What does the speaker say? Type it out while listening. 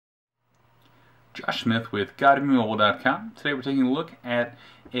Josh Smith with GottaBeMobile.com. Today we're taking a look at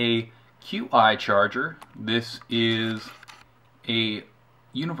a QI charger. This is a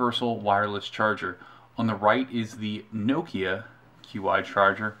universal wireless charger. On the right is the Nokia QI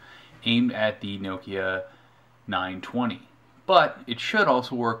charger aimed at the Nokia 920. But it should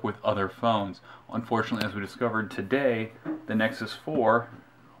also work with other phones. Unfortunately, as we discovered today, the Nexus 4,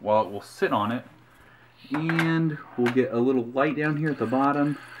 while it will sit on it, and we'll get a little light down here at the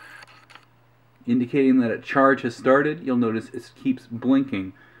bottom indicating that a charge has started. You'll notice it keeps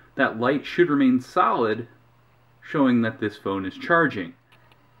blinking. That light should remain solid, showing that this phone is charging.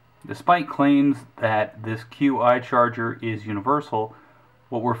 Despite claims that this QI charger is universal,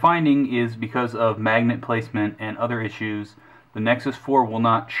 what we're finding is because of magnet placement and other issues, the Nexus 4 will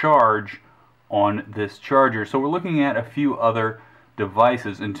not charge on this charger. So we're looking at a few other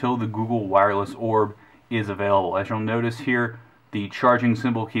devices until the Google Wireless Orb is available. As you'll notice here, the charging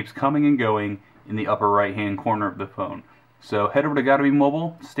symbol keeps coming and going in the upper right hand corner of the phone. So head over to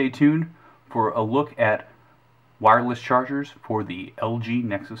GottaBeMobile, stay tuned for a look at wireless chargers for the LG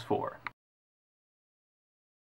Nexus 4.